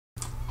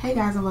Hey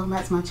guys, and welcome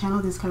back to my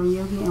channel, This Curvi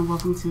Yogi, and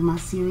welcome to my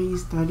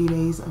series 30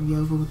 Days of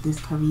Yoga with This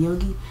Curvi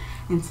Yogi.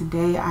 And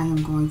today I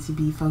am going to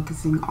be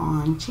focusing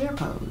on chair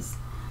pose.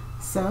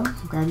 So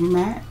grab your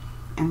mat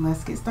and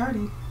let's get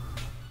started.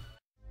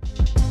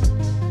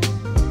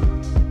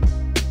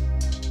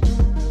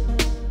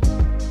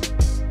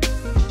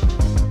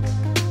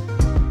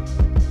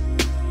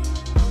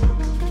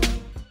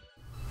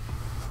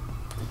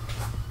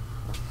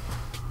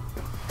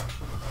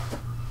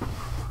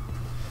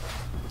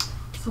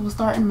 So we'll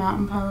start in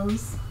mountain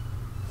pose.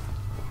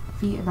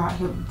 Feet about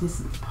hip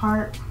distance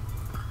apart.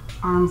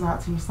 Arms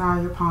out to your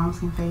side. Your palms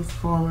can face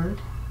forward.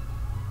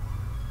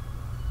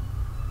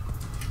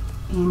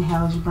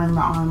 Inhale as you bring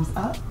the arms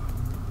up.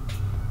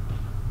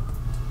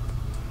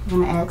 You're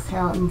going to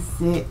exhale and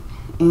sit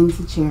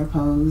into chair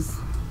pose.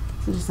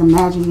 So just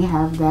imagine you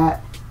have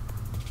that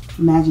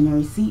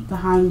imaginary seat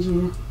behind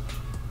you.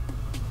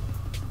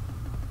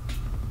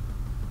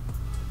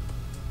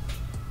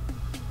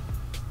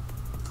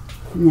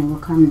 And then we'll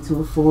come into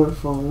a forward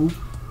fold.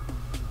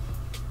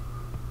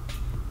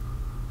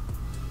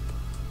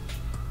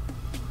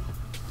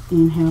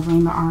 Inhale,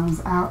 bring the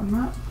arms out and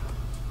up.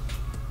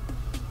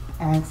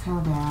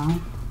 Exhale,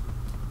 down.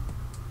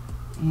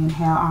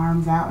 Inhale,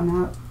 arms out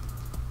and up.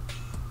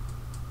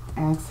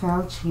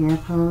 Exhale, chair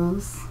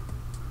pose.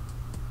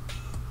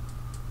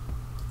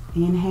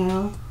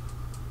 Inhale.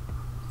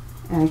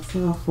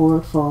 Exhale,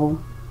 forward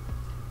fold.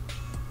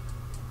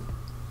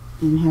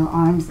 Inhale,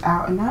 arms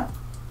out and up.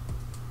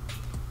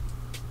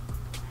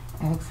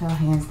 Exhale,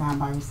 hands down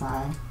by your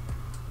side.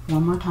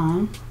 One more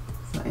time.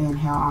 So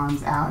inhale,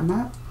 arms out and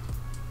up.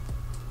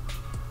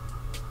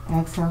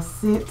 Exhale,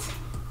 sit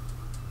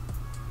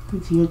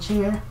into your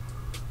chair.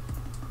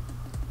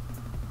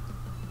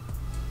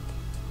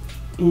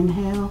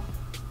 Inhale.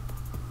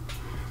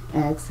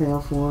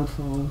 Exhale, forward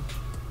fold.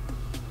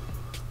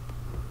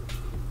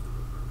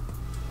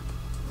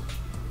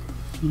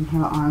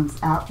 Inhale, arms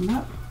out and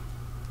up.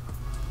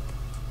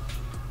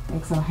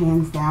 Exhale,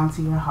 hands down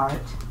to your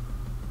heart.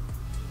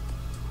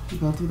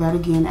 Go through that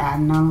again,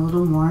 adding on a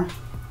little more.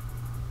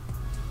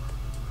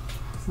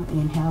 So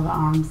inhale, the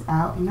arms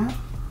out and up.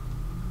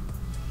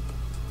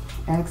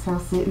 Exhale,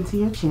 sit into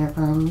your chair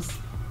pose.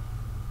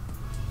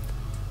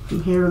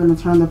 From here, we're going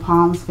to turn the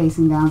palms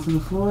facing down to the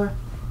floor.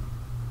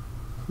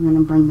 We're going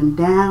to bring them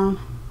down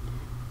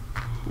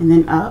and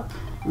then up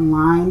in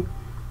line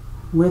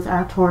with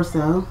our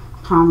torso.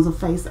 Palms will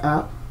face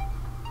up.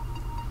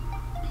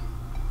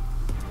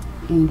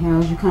 Inhale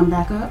as you come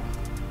back up.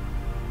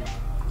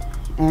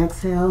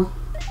 Exhale,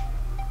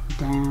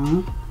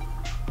 down.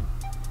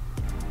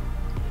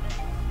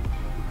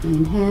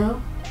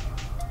 Inhale.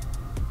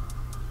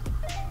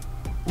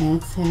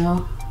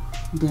 Exhale,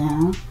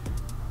 down.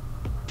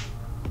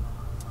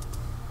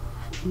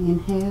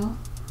 Inhale.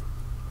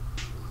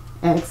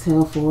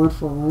 Exhale, forward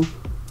fold.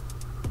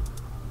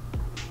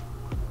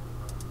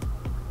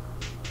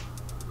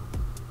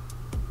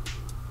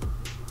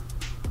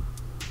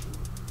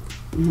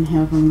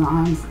 Inhale, bring the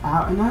arms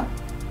out and up.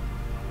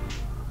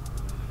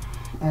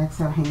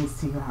 Exhale,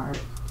 hands to your heart.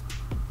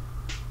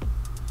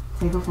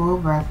 Take a full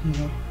breath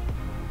here.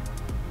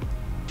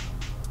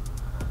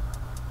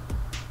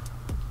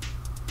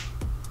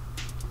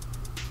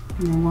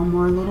 And then one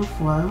more little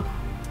flow.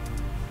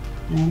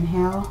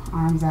 Inhale,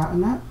 arms out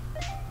and up.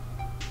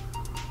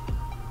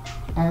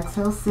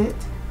 Exhale, sit.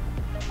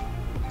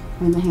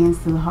 Bring the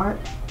hands to the heart.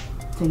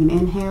 Take an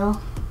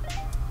inhale.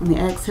 On the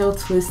exhale,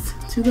 twist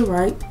to the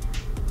right.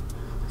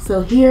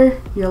 So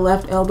here, your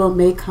left elbow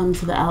may come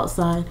to the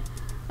outside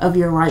of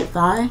your right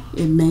thigh.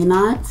 It may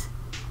not.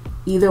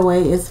 Either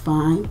way is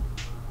fine.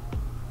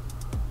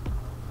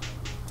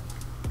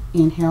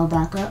 Inhale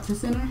back up to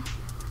center.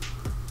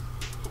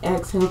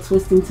 Exhale,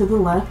 twisting to the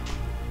left.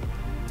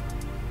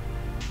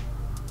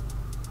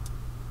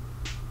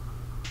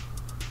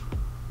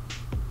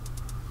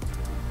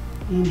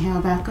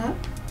 Inhale back up.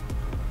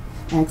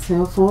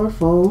 Exhale, forward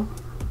fold.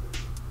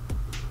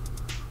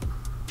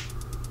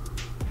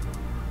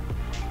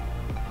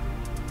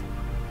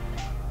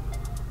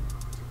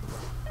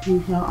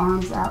 Inhale,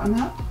 arms out and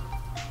up.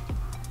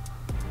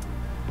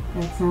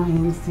 Exhale,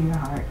 hands to your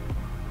heart.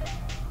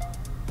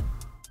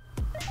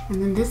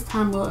 And then this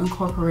time we'll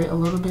incorporate a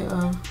little bit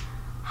of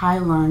high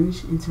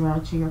lunge into our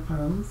chair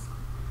pose.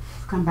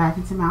 Let's come back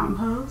into mountain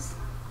pose.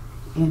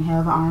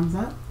 Inhale, the arms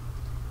up.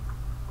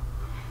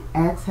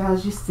 Exhale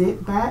as you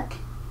sit back.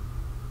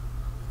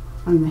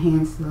 Bring the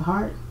hands to the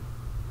heart.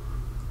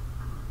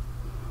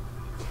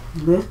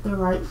 Lift the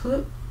right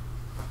foot.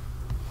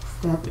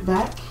 Step it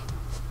back.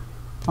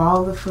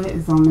 Ball of the foot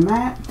is on the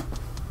mat.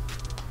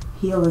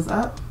 Heel is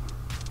up.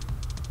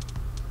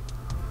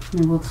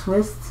 Then we'll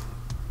twist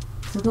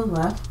to the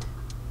left.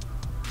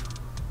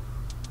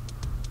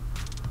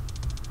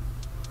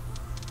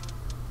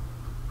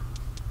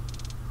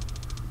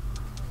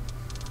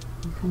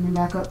 And coming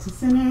back up to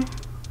center.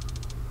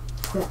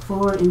 Step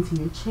forward into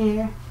your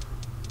chair.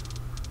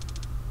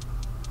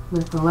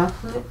 Lift the left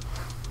foot.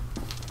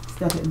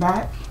 Step it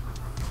back.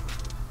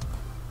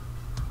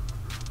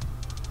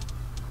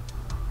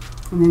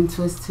 and then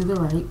twist to the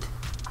right.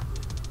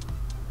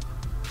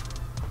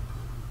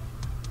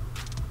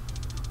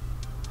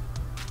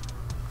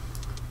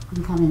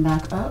 And coming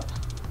back up.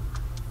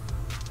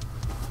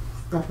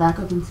 Step back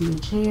up into your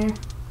chair.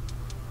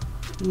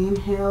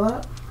 Inhale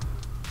up.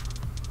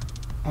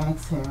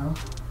 Exhale.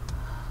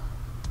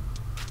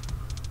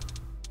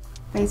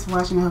 Thanks for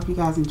watching. I hope you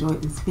guys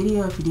enjoyed this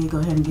video. If you did, go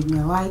ahead and give me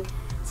a like,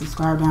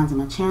 subscribe down to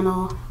my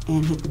channel,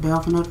 and hit the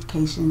bell for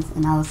notifications.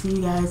 And I will see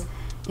you guys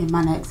in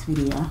my next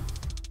video.